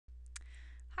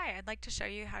Hi, I'd like to show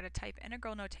you how to type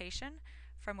integral notation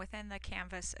from within the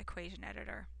Canvas equation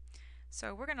editor.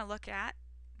 So we're going to look at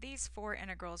these four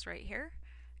integrals right here,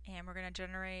 and we're going to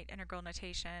generate integral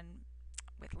notation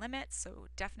with limits, so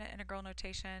definite integral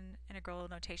notation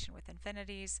with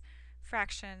infinities,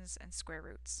 fractions, and square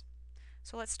roots.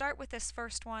 So let's start with this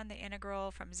first one, the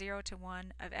integral from 0 to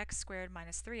 1 of x squared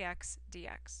minus 3x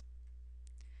dx.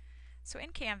 So in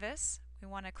Canvas, we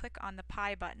want to click on the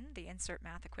pi button, the Insert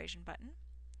Math Equation button.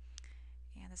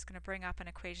 And it's going to bring up an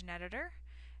equation editor.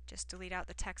 Just delete out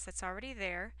the text that's already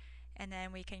there, and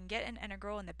then we can get an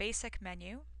integral in the basic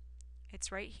menu.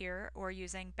 It's right here, or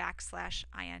using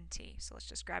 \int. So let's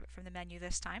just grab it from the menu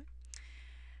this time.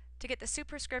 To get the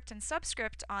superscript and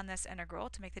subscript on this integral,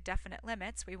 to make the definite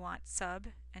limits, we want sub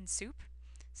and sup.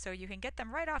 So you can get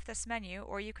them right off this menu,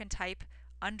 or you can type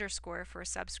underscore for a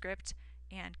subscript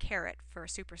and caret for a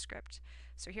superscript.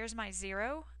 So here's my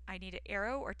 0. I need an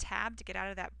arrow or tab to get out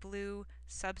of that blue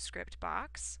subscript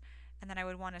box, and then I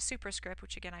would want a superscript,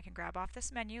 which again I can grab off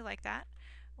this menu like that,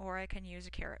 or I can use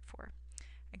a caret for.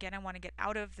 Again, I want to get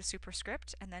out of the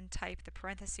superscript and then type the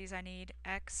parentheses I need,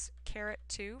 x caret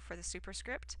 2 for the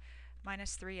superscript,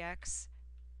 minus 3x,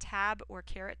 tab or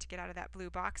caret to get out of that blue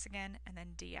box again, and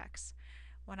then dx.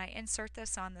 When I insert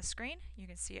this on the screen, you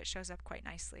can see it shows up quite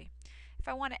nicely. If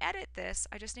I want to edit this,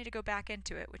 I just need to go back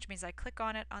into it, which means I click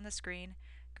on it on the screen,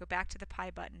 go back to the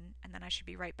pi button, and then I should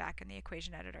be right back in the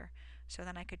equation editor. So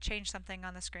then I could change something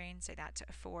on the screen, say that to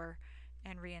a 4,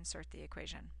 and reinsert the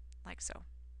equation, like so.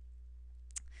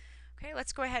 Okay,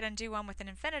 let's go ahead and do one with an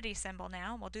infinity symbol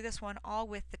now. We'll do this one all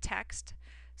with the text.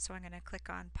 So I'm going to click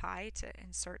on pi to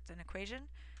insert an equation,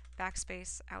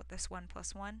 backspace out this 1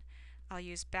 plus 1. I'll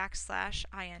use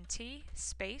 \int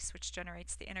space, which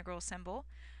generates the integral symbol,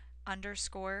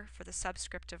 underscore for the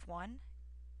subscript of 1,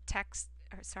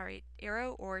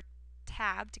 arrow or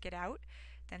tab to get out,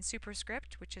 then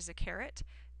superscript, which is a caret,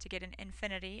 to get an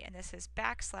infinity, and this is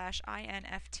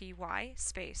 \infty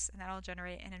space, and that'll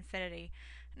generate an infinity.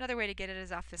 Another way to get it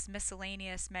is off this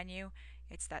miscellaneous menu.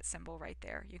 It's that symbol right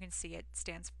there. You can see it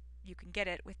stands, you can get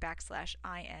it with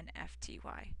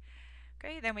 \infty.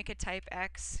 Okay, then we could type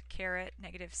x caret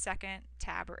 -2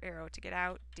 tab or arrow to get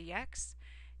out dx,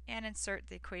 and insert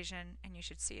the equation, and you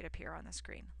should see it appear on the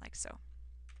screen like so.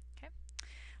 Okay,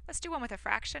 let's do one with a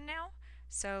fraction now.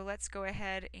 So let's go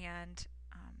ahead and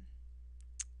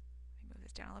move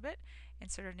this down a little bit,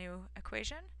 insert a new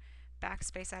equation,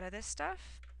 backspace out of this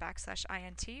stuff,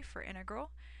 \int for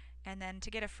integral, and then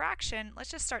to get a fraction, let's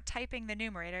just start typing the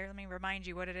numerator. Let me remind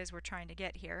you what it is we're trying to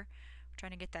get here. We're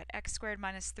trying to get that x squared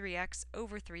minus 3x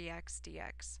over 3x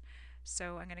dx.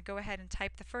 So I'm going to go ahead and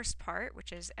type the first part,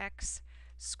 which is x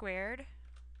squared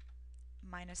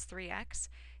minus 3x.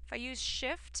 If I use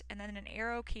shift and then an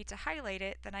arrow key to highlight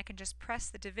it, then I can just press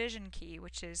the division key,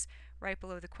 which is right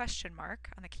below the question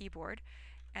mark on the keyboard,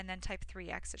 and then type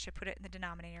 3x. It should put it in the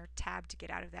denominator, tab to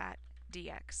get out of that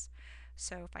dx.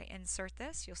 So if I insert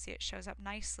this, you'll see it shows up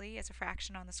nicely as a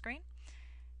fraction on the screen.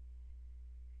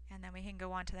 And then we can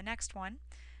go on to the next one.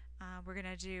 We're going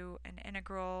to do an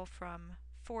integral from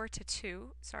 2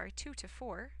 to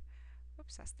 4.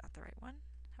 Oops, that's not the right one.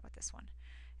 How about this one?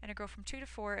 Integral from 2 to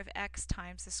 4 of x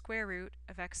times the square root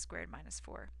of x squared minus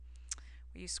 4.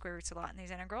 We use square roots a lot in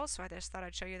these integrals, so I just thought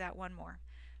I'd show you that one more.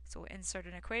 So we'll insert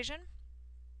an equation,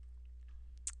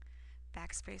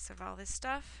 backspace of all this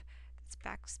stuff. It's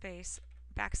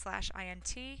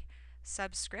 \int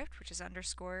subscript, which is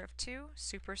underscore of 2,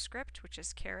 superscript, which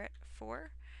is caret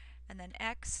 4, and then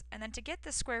x. And then to get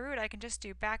the square root, I can just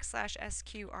do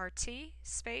 \sqrt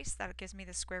space. That gives me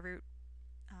the square root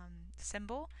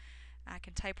symbol. I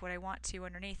can type what I want to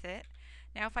underneath it.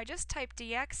 Now if I just type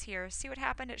dx here, see what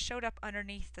happened? It showed up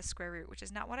underneath the square root, which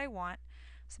is not what I want.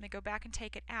 So let me go back and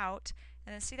take it out,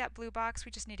 and then see that blue box? We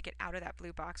just need to get out of that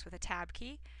blue box with a tab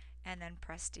key, and then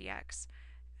press dx.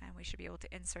 And we should be able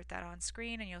to insert that on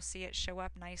screen, and you'll see it show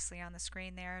up nicely on the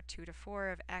screen there, 2 to 4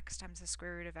 of x times the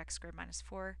square root of x squared minus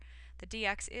 4. The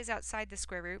dx is outside the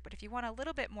square root, but if you want a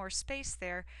little bit more space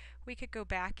there, we could go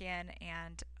back in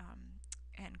and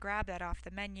grab that off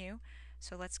the menu.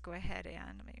 So let's go ahead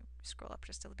and, let me scroll up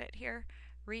just a little bit here,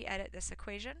 re-edit this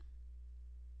equation.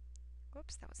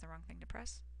 Whoops, that was the wrong thing to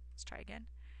press. Let's try again.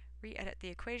 Re-edit the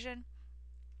equation.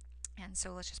 And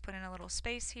so let's just put in a little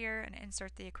space here and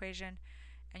insert the equation,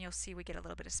 and you'll see we get a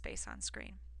little bit of space on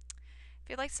screen. If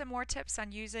you'd like some more tips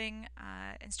on using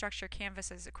Instructure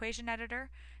Canvas's equation editor,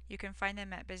 you can find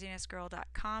them at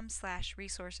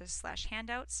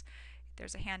busynesssgirl.com/resources/handouts.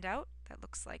 There's a handout that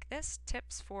looks like this,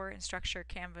 Tips for Instructure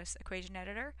Canvas Equation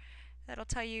Editor. That'll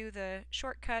tell you the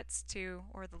shortcuts to,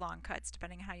 or the long cuts,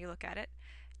 depending on how you look at it.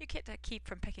 you get to keep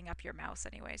from picking up your mouse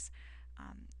anyways,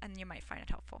 and you might find it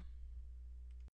helpful.